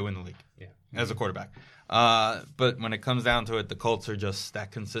 32 in the league as a quarterback. But when it comes down to it, the Colts are just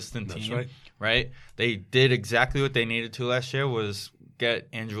that consistent team. Right? They did exactly what they needed to last year was get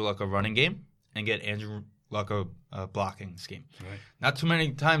Andrew Luck a running game and get Andrew Luck a blocking scheme. Right. Not too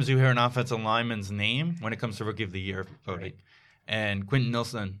many times you hear an offensive lineman's name when it comes to Rookie of the Year voting. Right. And Quentin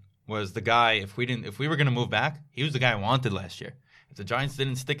Nelson was the guy, if we were going to move back, he was the guy I wanted last year. If the Giants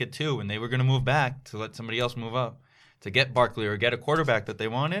didn't stick at 2 and they were going to move back to let somebody else move up to get Barkley or get a quarterback that they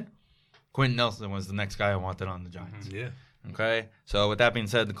wanted, Quentin Nelson was the next guy I wanted on the Giants. Yeah. Okay? So with that being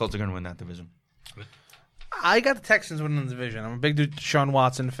said, the Colts are going to win that division. I got the Texans winning the division. I'm a big Deshaun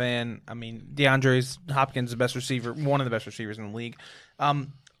Watson fan. I mean, DeAndre Hopkins is the best receiver, one of the best receivers in the league.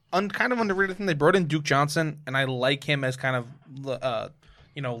 Kind of underrated thing, they brought in Duke Johnson, and I like him as kind of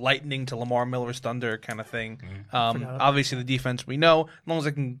lightning to Lamar Miller's thunder kind of thing. Obviously, the defense we know. As long as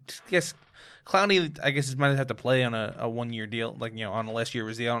I can guess, Clowney, I guess, might have to play on a 1-year deal, on a last year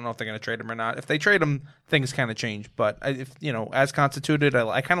was deal. I don't know if they're going to trade him or not. If they trade him, things kind of change. But as constituted,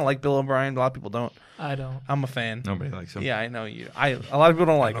 I kind of like Bill O'Brien. A lot of people don't. I don't. I'm a fan. Nobody likes him. Yeah, I know you. A lot of people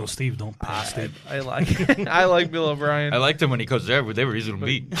don't like No, him. Steve, don't pass Steve. I like Bill O'Brien. I liked him when he coached there, but they were easy to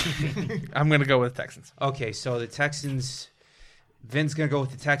beat. I'm going to go with Texans. Okay, so the Texans, Vin's going to go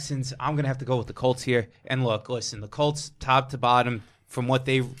with the Texans. I'm going to have to go with the Colts here. And look, listen, the Colts, top to bottom, from what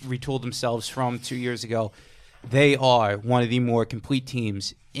they retooled themselves from 2 years ago, they are one of the more complete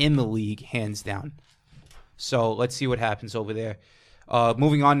teams in the league, hands down. So let's see what happens over there.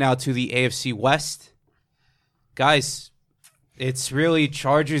 Moving on now to the AFC West. Guys, it's really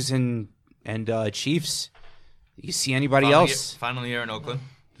Chargers and Chiefs. You see anybody else? Final year in Oakland.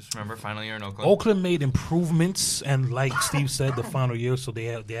 Just remember, final year in Oakland. Oakland made improvements, and like Steve said, the final year, so they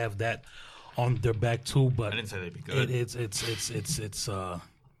have that on their back too. But I didn't say they'd be good. It's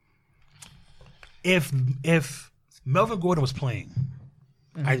if Melvin Gordon was playing,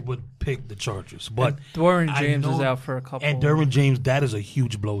 I would pick the Chargers. But Derwin I James know- is out for a couple. and Derwin James, that is a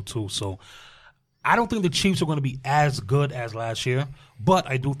huge blow too. So I don't think the Chiefs are going to be as good as last year, but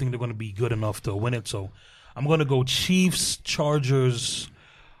I do think they're going to be good enough to win it. So I'm going to go Chiefs, Chargers,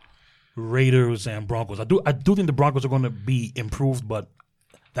 Raiders, and Broncos. I do think the Broncos are going to be improved, but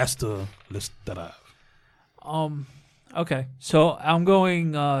that's the list that I have. Okay, so I'm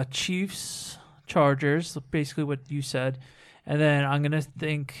going Chiefs, Chargers, basically what you said, and then I'm gonna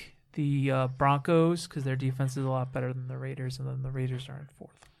think the Broncos because their defense is a lot better than the Raiders, and then the Raiders are in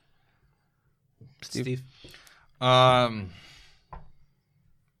fourth. Steve.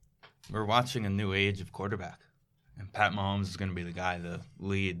 We're watching a new age of quarterback, and Pat Mahomes is going to be the guy to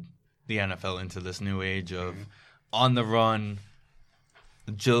lead the NFL into this new age of on-the-run,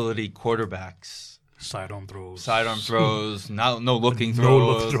 agility quarterbacks, Sidearm throws. no looking No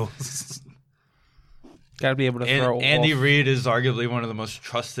throws. look throws. Got to be able to throw. Andy off. Reid is arguably one of the most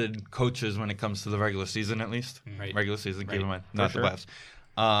trusted coaches when it comes to the regular season, at least. Right. Regular season, keep in mind, For not sure. the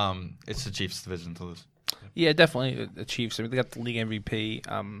playoffs. It's the Chiefs' division to lose. Yeah, definitely the Chiefs. I mean, they got the league MVP.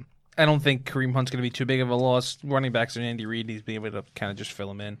 I don't think Kareem Hunt's going to be too big of a loss. Running backs and Andy Reid, he's been able to kind of just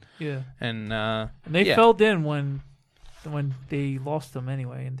fill him in. Yeah, And and they yeah. filled in when they lost them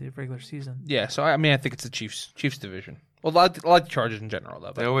anyway in the regular season. Yeah, so I mean, I think it's the Chiefs division. Well, I like the Chargers in general,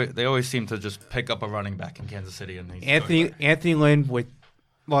 though. They always seem to just pick up a running back in Kansas City. And Anthony Lynn with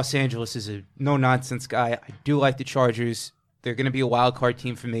Los Angeles is a no-nonsense guy. I do like the Chargers. They're going to be a wild card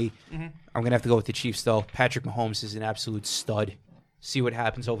team for me. Mm-hmm. I'm going to have to go with the Chiefs, though. Patrick Mahomes is an absolute stud. See what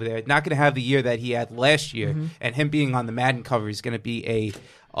happens over there. Not going to have the year that he had last year, and him being on the Madden cover is going to be a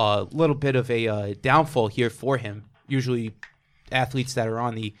little bit of a downfall here for him. Usually athletes that are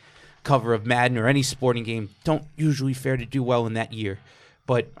on the cover of Madden or any sporting game don't usually fare to do well in that year.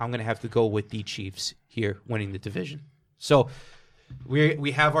 But I'm going to have to go with the Chiefs here winning the division. So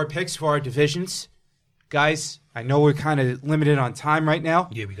we have our picks for our divisions. Guys, I know we're kind of limited on time right now.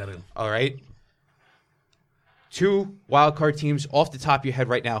 Yeah, we got to. All right. 2 wild card teams off the top of your head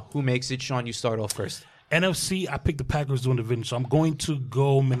right now. Who makes it? Sean, you start off first. NFC, I picked the Packers doing the division, so I'm going to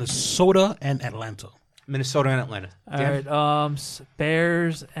go Minnesota and Atlanta. Minnesota and Atlanta. All Dan? right,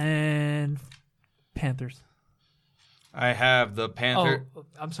 Bears and Panthers. I have the Panther. Oh,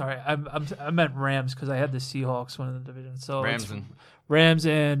 I'm sorry. I meant Rams because I had the Seahawks winning the division. So Rams it's and Rams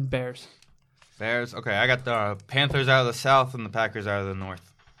and Bears. Bears. Okay, I got the Panthers out of the South and the Packers out of the North.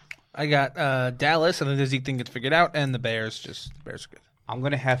 I got Dallas. I think the Zeke thing gets figured out, and the Bears are good. I'm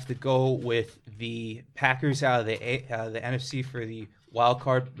going to have to go with the Packers out of the NFC for the wild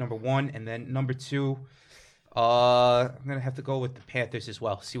card, number 1. And then number 2, I'm going to have to go with the Panthers as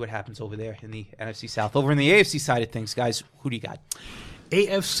well. See what happens over there in the NFC South. Over in the AFC side of things, guys, who do you got?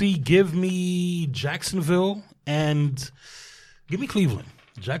 AFC, give me Jacksonville and give me Cleveland.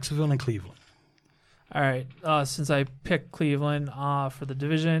 Jacksonville and Cleveland. All right. Since I picked Cleveland for the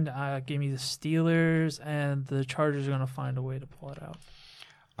division, give me the Steelers, and the Chargers are going to find a way to pull it out.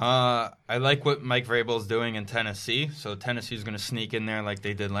 I like what Mike Vrabel's doing in Tennessee. So Tennessee's going to sneak in there like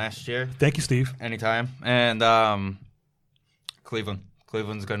they did last year. Thank you, Steve. Anytime. And Cleveland.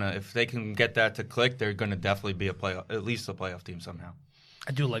 Cleveland's going to, if they can get that to click, they're going to definitely be at least a playoff team somehow.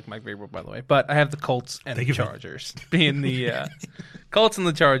 I do like Mike Vrabel, by the way, but I have the Colts and Thank the you, man. Chargers being the Colts and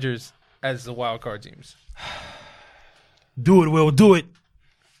the Chargers as the wild card teams. Do it, Will. Do it.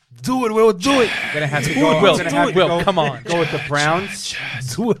 Do it, Will. Do it. I'm going to have to Do go. it, I'm Will. gonna Do have it. to Will, go- come on. Go with the Browns.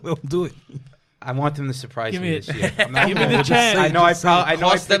 Do it, Will. Do it. I want them to surprise Give me me this it. year. I'm not Give me gonna- the chance. I know I probably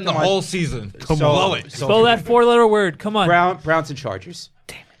Cost them picked the on- whole season. Come so- on. so- Spell that 4-letter word. Come on. Browns and Chargers.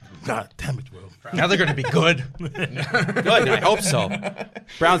 God damn it, Will. Now they're going to be good. Good. I hope so.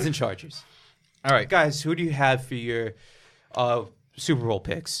 Browns and Chargers. All right. Guys, who do you have for your Super Bowl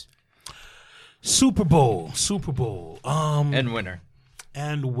picks? Super Bowl. And winner.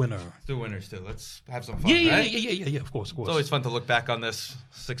 And winner. Do winners too. Let's have some fun. Yeah, right? yeah. Of course. It's always fun to look back on this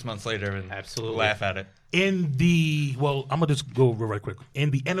 6 months later and Absolutely. laugh at it. I'm gonna just go right quick.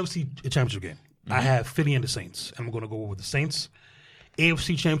 In the NFC Championship game, I have Philly and the Saints. I'm gonna go with the Saints.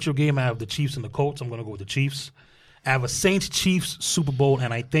 AFC Championship game, I have the Chiefs and the Colts. I'm gonna go with the Chiefs. I have a Saints Chiefs Super Bowl,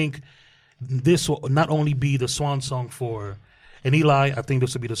 and I think this will not only be the swan song for and Eli. I think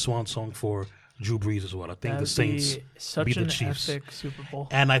this will be the swan song for Drew Brees as well. I think That'd the Saints be such beat the an Chiefs. epic Super Bowl.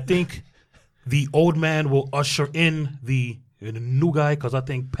 And I think the old man will usher in the And a new guy, because I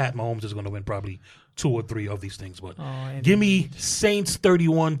think Pat Mahomes is going to win probably 2 or 3 of these things. But Andy give me Saints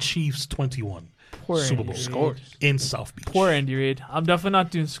 31, Chiefs 21. Poor Super Andy Bowl Reid. Scores. in South Beach. Poor Andy Reid. I'm definitely not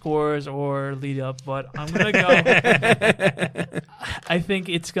doing scores or lead up, but I'm gonna go. I think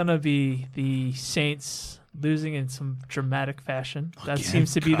it's gonna be the Saints losing in some dramatic fashion. That Again?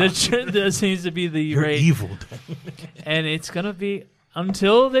 seems to be that seems to be the You're rate, evil. and it's gonna be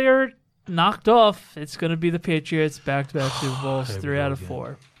until they're knocked off. It's gonna be the Patriots back-to-back Super Bowls, Here we 3 go out of again.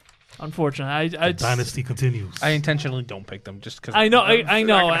 4. Unfortunately, I Dynasty continues. I intentionally don't pick them just because I know, I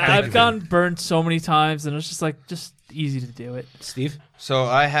know. I've happen. gotten burnt so many times, and it's just easy to do it. Steve? So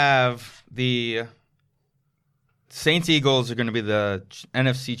I have the Saints Eagles are going to be the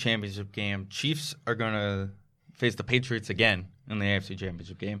NFC Championship game. Chiefs are going to face the Patriots again in the AFC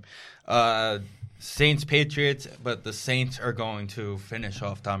Championship game. Saints Patriots, but the Saints are going to finish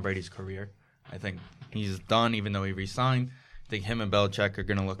off Tom Brady's career. I think he's done, even though he re-signed. I think him and Belichick are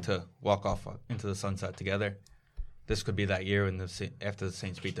going to look to walk off into the sunset together. This could be that year after the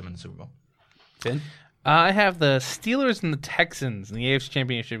Saints beat them in the Super Bowl. Finn? I have the Steelers and the Texans in the AFC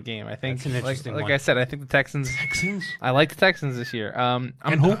Championship game. I think, That's an interesting like one. I said, I think the Texans. Texans? I like the Texans this year. And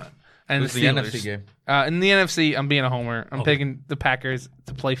who? And Who's the the Steelers. NFC game? In the NFC, I'm being a homer. I'm Okay. picking the Packers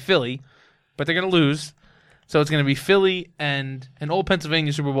to play Philly, but they're going to lose. So it's going to be Philly and an old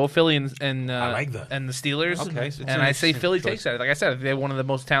Pennsylvania Super Bowl. Philly and I like that. and the Steelers. Okay, it's an And I say interesting Philly choice. takes that. Like I said, they have one of the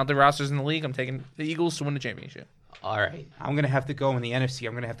most talented rosters in the league. I'm taking the Eagles to win the championship. All right. I'm going to have to go in the NFC.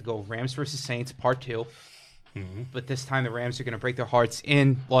 I'm going to have to go Rams versus Saints, part 2. But this time the Rams are going to break their hearts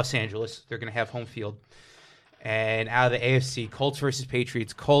in Los Angeles. They're going to have home field. And out of the AFC, Colts versus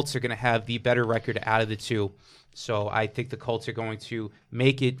Patriots. Colts are going to have the better record out of the two. So I think the Colts are going to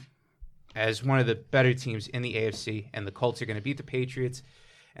make it as one of the better teams in the AFC. And the Colts are going to beat the Patriots.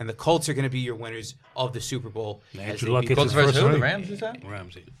 And the Colts are going to be your winners of the Super Bowl. as Andrew they Luck beat gets Colts his versus first who? The ring. Rams, you said?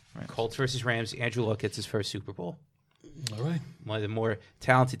 Ramsey. Colts versus Rams. Andrew Luck gets his first Super Bowl. All right. One of the more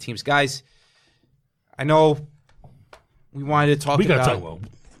talented teams. Guys, I know we wanted to talk We got about... to talk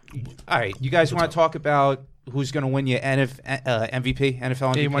about. All right, you guys want to talk about who's going to win your MVP, NFL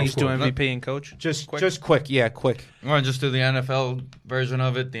MVP? Yeah, you want to just do Cool. MVP and coach? Just quick. Yeah, quick. You want to just do the NFL version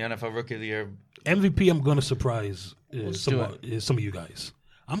of it, the NFL Rookie of the Year? MVP, I'm going to surprise Let's some do of you guys.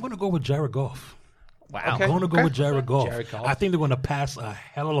 I'm going to go with Jared Goff. Wow. Okay. I'm going to go with Jared Goff. Jared Goff. I think they're going to pass a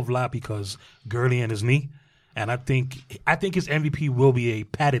hell of a lot because Gurley and his knee. And I think his MVP will be a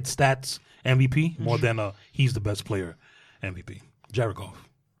padded stats MVP more than a he's the best player MVP. Jared Goff.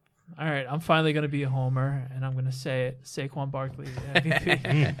 All right, I'm finally going to be a homer, and I'm going to say it. Saquon Barkley,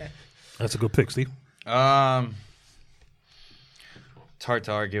 MVP. That's a good pick, Steve. It's hard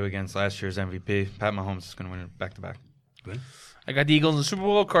to argue against last year's MVP. Pat Mahomes is going to win it back-to-back. Good. I got the Eagles in the Super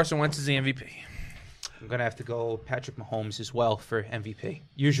Bowl. Carson Wentz is the MVP. I'm going to have to go Patrick Mahomes as well for MVP.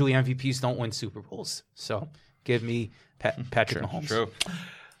 Usually MVPs don't win Super Bowls, so give me Patrick Mahomes. True.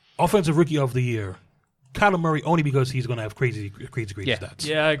 Offensive Rookie of the Year. Kyler Murray only because he's going to have crazy Yeah. stats.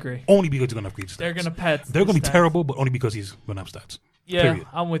 Yeah, I agree. Only because he's going to have crazy stats. They're going to pet. They're going to be the stats. terrible, but only because he's going to have stats. Yeah, Period.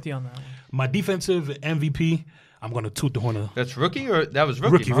 I'm with you on that one. My defensive MVP, I'm going to toot the horn of That's rookie or that was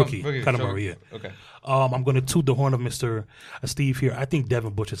rookie? Rookie. Mahomes- Kyler so- Murray, yeah. Okay. I'm going to toot the horn of Mr. Steve here. I think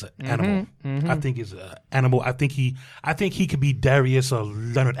Devin Bush is an animal. I think he's an animal. I think he could be Darius or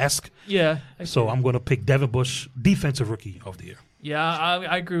Leonard-esque. Yeah. So I'm going to pick Devin Bush, defensive rookie of the year. Yeah,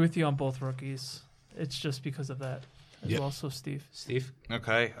 I agree with you on both rookies. It's just because of that as Yep. well. So, Steve. Steve?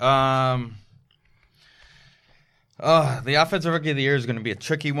 Okay. The offensive rookie of the year is going to be a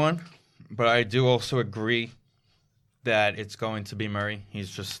tricky one, but I do also agree that it's going to be Murray. He's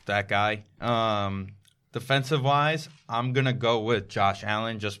just that guy. Defensive wise, I'm going to go with Josh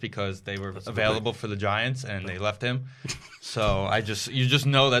Allen just because they were available for the Giants and they left him. So you just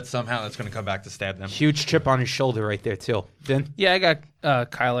know that somehow that's going to come back to stab them. Huge chip on his shoulder right there, too. Vin? Yeah, I got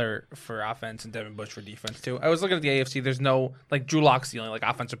Kyler for offense and Devin Bush for defense too. I was looking at the AFC. There's no Drew Lock's the only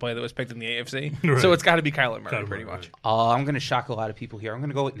offensive player that was picked in the AFC, Right. so it's got to be Kyler Murray Kyler pretty Murray, much. I'm going to shock a lot of people here. I'm going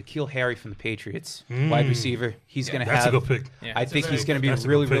to go with N'Keal Harry from the Patriots, wide receiver. He's going to That's have... a good pick. Yeah. I think he's going to be that's a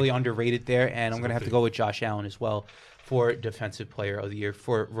really, good pick. really underrated there, and I'm going to have to pick. go with Josh Allen as well for Defensive Player of the Year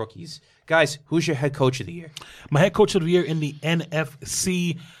for rookies. Guys, who's your head coach of the year? My head coach of the year in the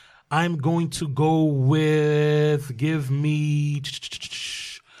NFC, I'm going to go with give me.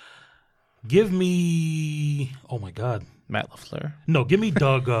 Oh my God, Matt LaFleur. no, give me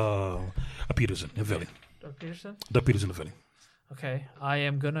Doug Peterson in Philly. Doug Peterson? Doug Peterson in Philly. Okay. I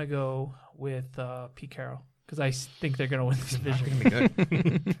am going to go with Pete Carroll because I think they're going to win this division.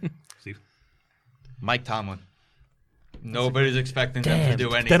 Good. Steve. Mike Tomlin. Nobody's expecting them to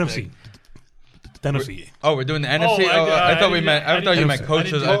do anything. NFC. NFC. Oh, we're doing the NFC. my God, I thought I we didn't- meant. I I thought you didn't- meant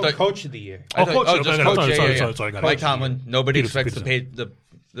coaches. I thought Coach of the year. I thought, coach. just Okay, coach. sorry, Yeah, sorry, yeah, sorry, yeah. sorry, got Mike it. Tomlin. Nobody Peterson, expects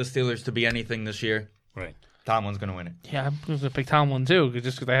the Steelers to be anything this year. Right. Tomlin's going to win it. Yeah, I'm going to pick Tomlin too,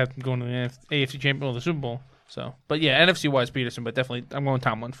 just because I have him going to the AFC Champion or the Super Bowl. So, but yeah, NFC wise Peterson, but definitely I'm going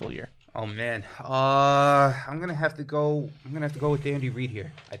Tomlin full year. Oh man, I'm gonna have to go. I'm gonna have to go with Andy Reid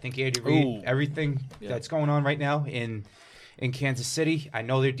here. I think Andy Reid. Ooh. Everything that's going on right now in Kansas City. I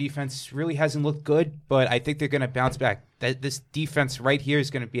know their defense really hasn't looked good, but I think they're gonna bounce back. This defense right here is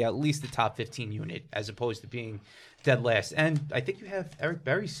gonna be at least the top 15 unit, as opposed to being dead last. And I think you have Eric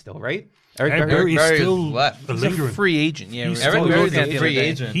Berry still, right? Eric Berry is Berry is still left. He's a lingering. free agent. Yeah, He's we- still Eric Berry's lingering. a free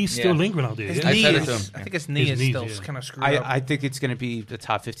agent. He's still lingering out there. His Yeah. I knee said it is, to him. I think his knee His is knees, still yeah. kind of screwed up. I think it's gonna be the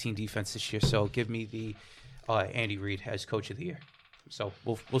top 15 defense this year. So give me the Andy Reid as coach of the year. So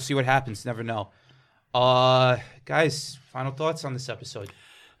we'll see what happens. Never know. Guys, final thoughts on this episode.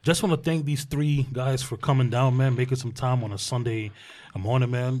 Just want to thank these three guys for coming down, man, making some time on a Sunday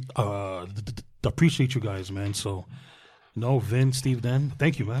morning, man. Appreciate you guys, man. So, Vin, Steve, Dan,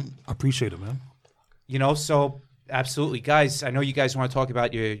 thank you, man. I appreciate it, man. So absolutely, guys. I know you guys want to talk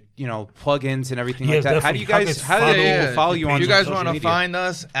about your, plugins and everything Yeah, like that. How do definitely. you guys? How do people follow you on? If you guys social want to media? find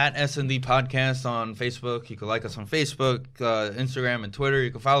us at S&D Podcast on Facebook, you can like us on Facebook, Instagram, and Twitter.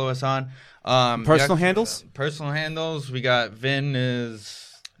 You can follow us on Personal handles? Personal handles. We got Vin is.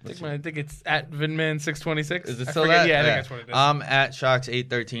 I think it's at Vinman626. Is it I still forget. that? Yeah, I think that's what it is. I'm at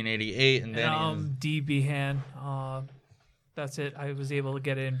Shocks81388, and then DB Han. That's it. I was able to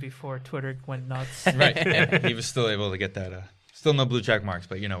get in before Twitter went nuts. right. Yeah, he was still able to get that. Still no blue check marks,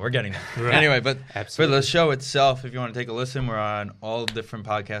 but we're getting there. Right. Anyway, but Absolutely. for the show itself, if you want to take a listen, we're on all different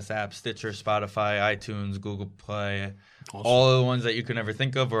podcast apps: Stitcher, Spotify, iTunes, Google Play, all of the ones that you can ever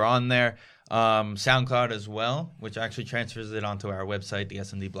think of. We're on there. SoundCloud as well, which actually transfers it onto our website,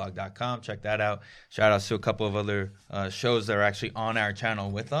 thesndblog.com. Check that out. Shout outs to a couple of other shows that are actually on our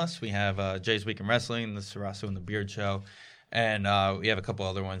channel with us. We have Jay's Week in Wrestling, the Sarasso and the Beard Show, and we have a couple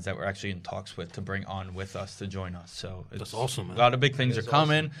other ones that we're actually in talks with to bring on with us to join us. So That's awesome, man. A lot of big things are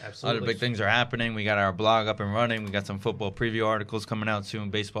coming. awesome. A lot Absolutely. of big things are happening. We got our blog up and running. We got some football preview articles coming out soon.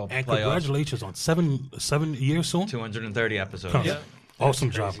 Baseball And playoffs. congratulations on 7 years soon. 230 episodes. Huh.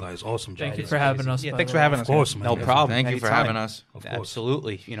 Awesome job, guys. Awesome job. Thank you for having us. Yeah, by thanks the for way. having us. Of course, man. No problem. Thank you for Anytime. having us. Of course.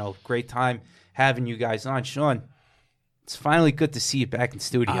 Absolutely. Great time having you guys on. Sean, it's finally good to see you back in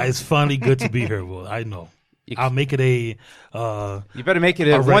studio. It's finally good to be here, Will. I know. You- I'll make it a You better make it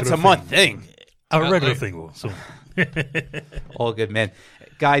a regular once a month thing. regular thing, Will. So, All good, man.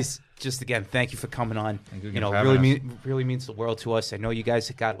 Guys, just again, thank you for coming on. Thank you again for having us. Really means the world to us. I know you guys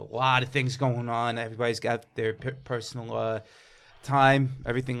have got a lot of things going on. Everybody's got their personal time,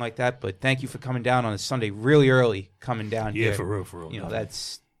 everything like that. But thank you for coming down on a Sunday, really early, coming down here. yeah, for real.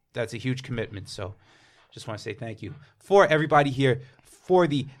 That's a huge commitment. So, just want to say thank you for everybody here for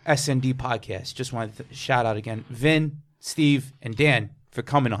the SND podcast. Just want to shout out again, Vin, Steve, and Dan for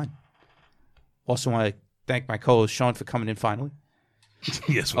coming on. Also want to thank my co-host Sean for coming in finally.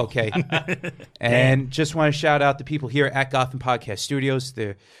 Yes, Will. Okay. And just want to shout out the people here at Gotham Podcast Studios.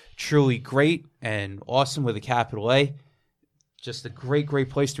 They're truly great and awesome with a capital A. Just a great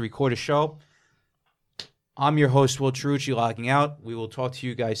place to record a show. I'm your host, Will Trucci, logging out. We will talk to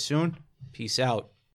you guys soon. Peace out.